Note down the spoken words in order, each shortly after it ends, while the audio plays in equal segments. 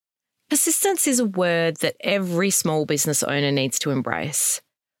Persistence is a word that every small business owner needs to embrace.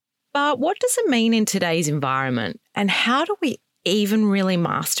 But what does it mean in today's environment, and how do we even really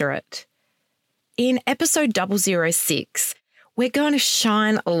master it? In episode 006, we're going to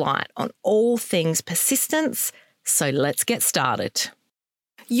shine a light on all things persistence, so let's get started.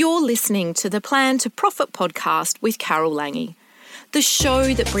 You're listening to the Plan to Profit podcast with Carol Lange, the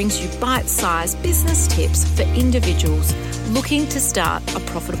show that brings you bite-sized business tips for individuals looking to start a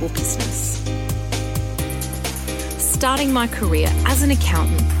profitable business. Starting my career as an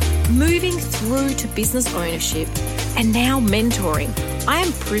accountant, moving through to business ownership, and now mentoring, I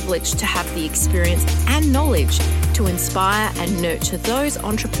am privileged to have the experience and knowledge to inspire and nurture those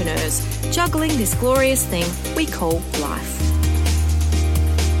entrepreneurs juggling this glorious thing we call life.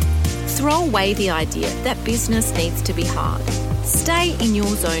 Throw away the idea that business needs to be hard. Stay in your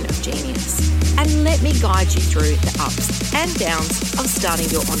zone of genius and let me guide you through the ups and downs of starting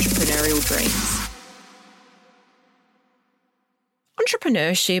your entrepreneurial dreams.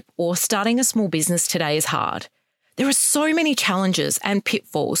 Entrepreneurship or starting a small business today is hard. There are so many challenges and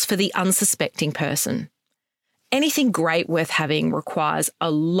pitfalls for the unsuspecting person. Anything great worth having requires a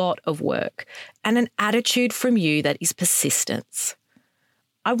lot of work and an attitude from you that is persistence.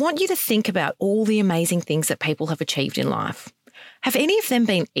 I want you to think about all the amazing things that people have achieved in life. Have any of them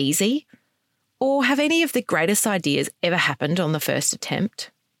been easy? Or have any of the greatest ideas ever happened on the first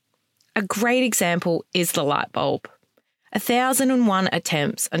attempt? A great example is the light bulb. 1,001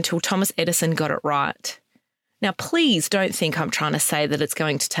 attempts until Thomas Edison got it right. Now, please don't think I'm trying to say that it's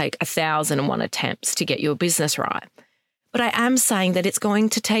going to take 1,001 attempts to get your business right. But I am saying that it's going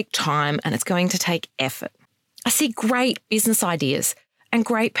to take time and it's going to take effort. I see great business ideas and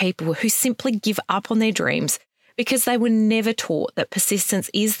great people who simply give up on their dreams because they were never taught that persistence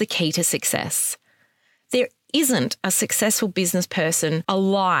is the key to success. There isn't a successful business person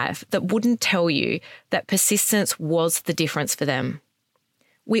alive that wouldn't tell you that persistence was the difference for them.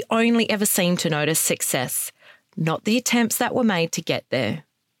 We only ever seem to notice success, not the attempts that were made to get there.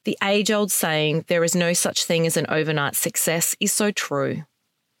 The age-old saying, there is no such thing as an overnight success, is so true.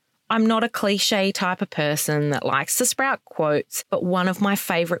 I'm not a cliche type of person that likes to sprout quotes, but one of my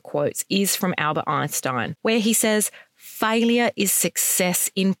favourite quotes is from Albert Einstein, where he says, failure is success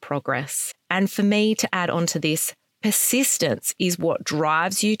in progress. And for me to add on to this, persistence is what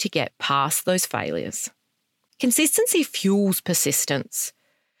drives you to get past those failures. Consistency fuels persistence.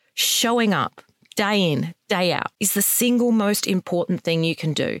 Showing up day in, day out is the single most important thing you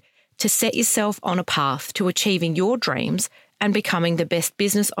can do to set yourself on a path to achieving your dreams and becoming the best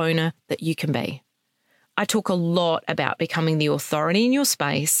business owner that you can be. I talk a lot about becoming the authority in your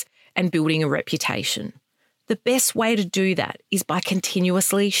space and building a reputation. The best way to do that is by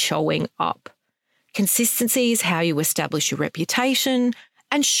continuously showing up. Consistency is how you establish your reputation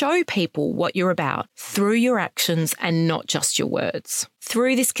and show people what you're about through your actions and not just your words.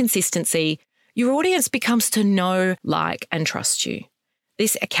 Through this consistency, your audience becomes to know, like, and trust you.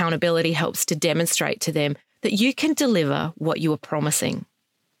 This accountability helps to demonstrate to them that you can deliver what you are promising.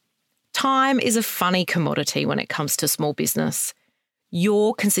 Time is a funny commodity when it comes to small business.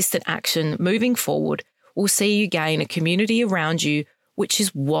 Your consistent action moving forward will see you gain a community around you, which is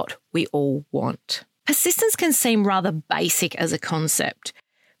what we all want. Persistence can seem rather basic as a concept,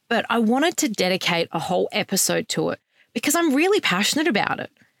 but I wanted to dedicate a whole episode to it because I'm really passionate about it.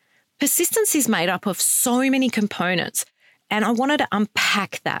 Persistence is made up of so many components, and I wanted to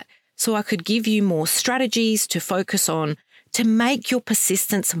unpack that so I could give you more strategies to focus on to make your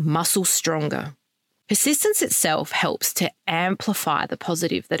persistence muscle stronger. Persistence itself helps to amplify the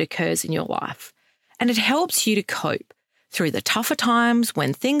positive that occurs in your life, and it helps you to cope through the tougher times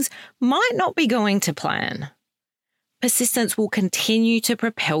when things might not be going to plan. Persistence will continue to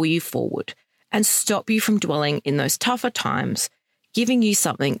propel you forward and stop you from dwelling in those tougher times, giving you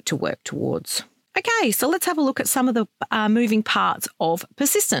something to work towards. Okay, so let's have a look at some of the moving parts of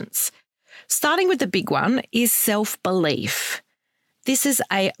persistence. Starting with the big one is self-belief. This is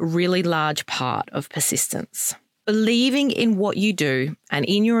a really large part of persistence. Believing in what you do and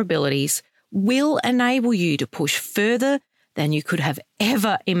in your abilities will enable you to push further than you could have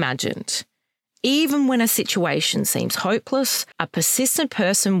ever imagined. Even when a situation seems hopeless, a persistent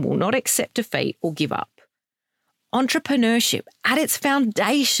person will not accept defeat or give up. Entrepreneurship at its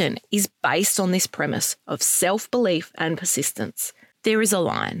foundation is based on this premise of self-belief and persistence. There is a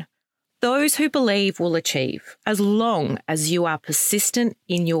line. Those who believe will achieve, as long as you are persistent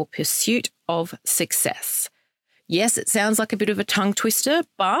in your pursuit of success. Yes, it sounds like a bit of a tongue twister,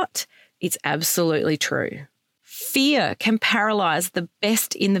 but it's absolutely true. Fear can paralyze the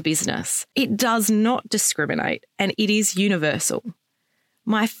best in the business. It does not discriminate, and it is universal.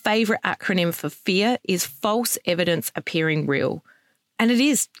 My favourite acronym for fear is false evidence appearing real. And it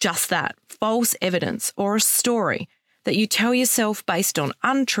is just that, false evidence or a story that you tell yourself based on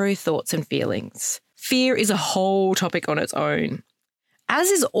untrue thoughts and feelings. Fear is a whole topic on its own,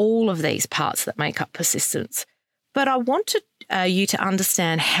 as is all of these parts that make up persistence. But I want you to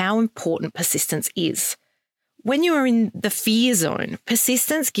understand how important persistence is. When you are in the fear zone,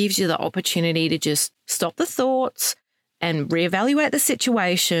 persistence gives you the opportunity to just stop the thoughts and reevaluate the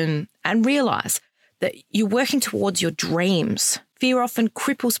situation and realise that you're working towards your dreams. Fear often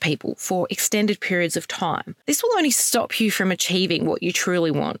cripples people for extended periods of time. This will only stop you from achieving what you truly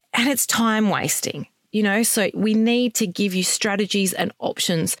want, and it's time wasting, so we need to give you strategies and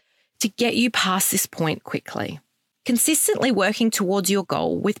options to get you past this point quickly. Consistently working towards your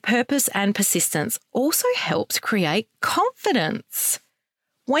goal with purpose and persistence also helps create confidence.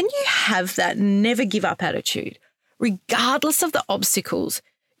 When you have that never give up attitude, regardless of the obstacles,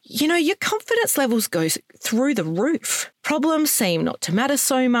 your confidence levels go through the roof. Problems seem not to matter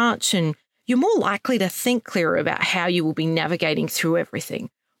so much, and you're more likely to think clearer about how you will be navigating through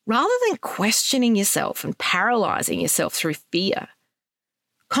everything, rather than questioning yourself and paralysing yourself through fear.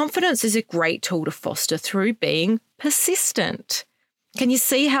 Confidence is a great tool to foster through being persistent. Can you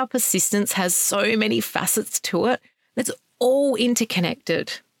see how persistence has so many facets to it? It's all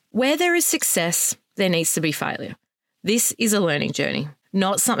interconnected. Where there is success, there needs to be failure. This is a learning journey,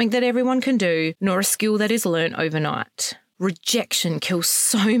 not something that everyone can do, nor a skill that is learnt overnight. Rejection kills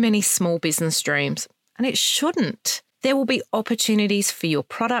so many small business dreams, and it shouldn't. There will be opportunities for your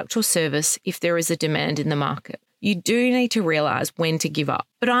product or service if there is a demand in the market. You do need to realise when to give up.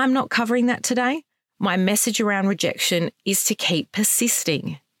 But I'm not covering that today. My message around rejection is to keep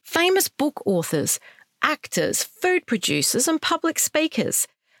persisting. Famous book authors, actors, food producers, and public speakers.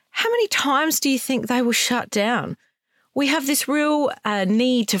 How many times do you think they were shut down? We have this real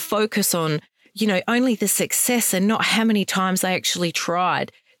need to focus on, only the success and not how many times they actually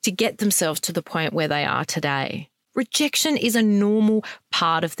tried to get themselves to the point where they are today. Rejection is a normal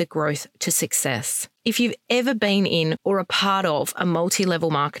part of the growth to success. If you've ever been in or a part of a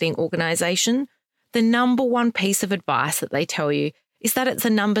multi-level marketing organisation, the number one piece of advice that they tell you is that it's a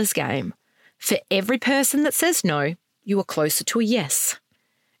numbers game. For every person that says no, you are closer to a yes.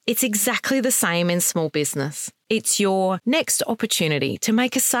 It's exactly the same in small business. It's your next opportunity to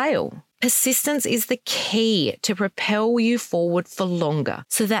make a sale. Persistence is the key to propel you forward for longer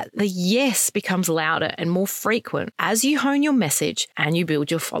so that the yes becomes louder and more frequent as you hone your message and you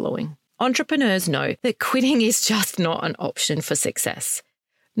build your following. Entrepreneurs know that quitting is just not an option for success,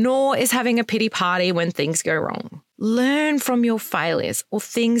 nor is having a pity party when things go wrong. Learn from your failures or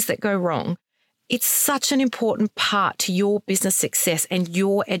things that go wrong. It's such an important part to your business success and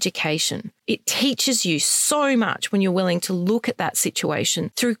your education. It teaches you so much when you're willing to look at that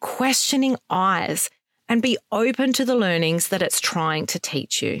situation through questioning eyes and be open to the learnings that it's trying to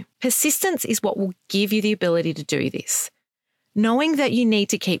teach you. Persistence is what will give you the ability to do this. Knowing that you need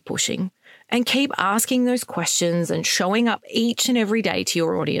to keep pushing and keep asking those questions and showing up each and every day to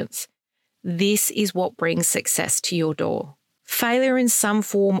your audience. This is what brings success to your door. Failure in some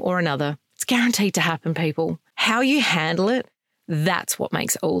form or another, it's guaranteed to happen, people. How you handle it, that's what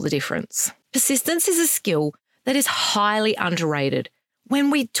makes all the difference. Persistence is a skill that is highly underrated when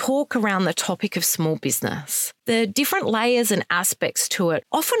we talk around the topic of small business. The different layers and aspects to it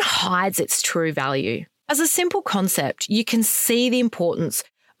often hides its true value. As a simple concept, you can see the importance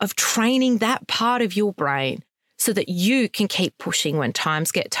of training that part of your brain so that you can keep pushing when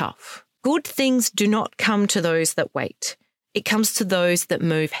times get tough. Good things do not come to those that wait. It comes to those that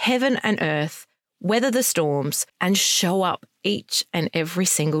move heaven and earth, weather the storms, and show up each and every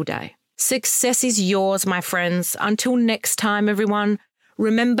single day. Success is yours, my friends. Until next time, everyone,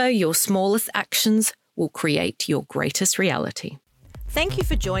 remember your smallest actions will create your greatest reality. Thank you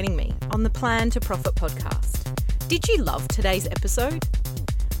for joining me on the Plan to Profit podcast. Did you love today's episode?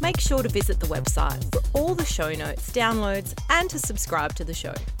 Make sure to visit the website for all the show notes, downloads, and to subscribe to the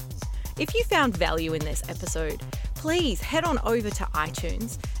show. If you found value in this episode, please head on over to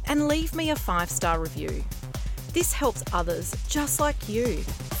iTunes and leave me a 5-star review. This helps others just like you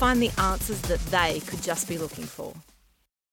find the answers that they could just be looking for.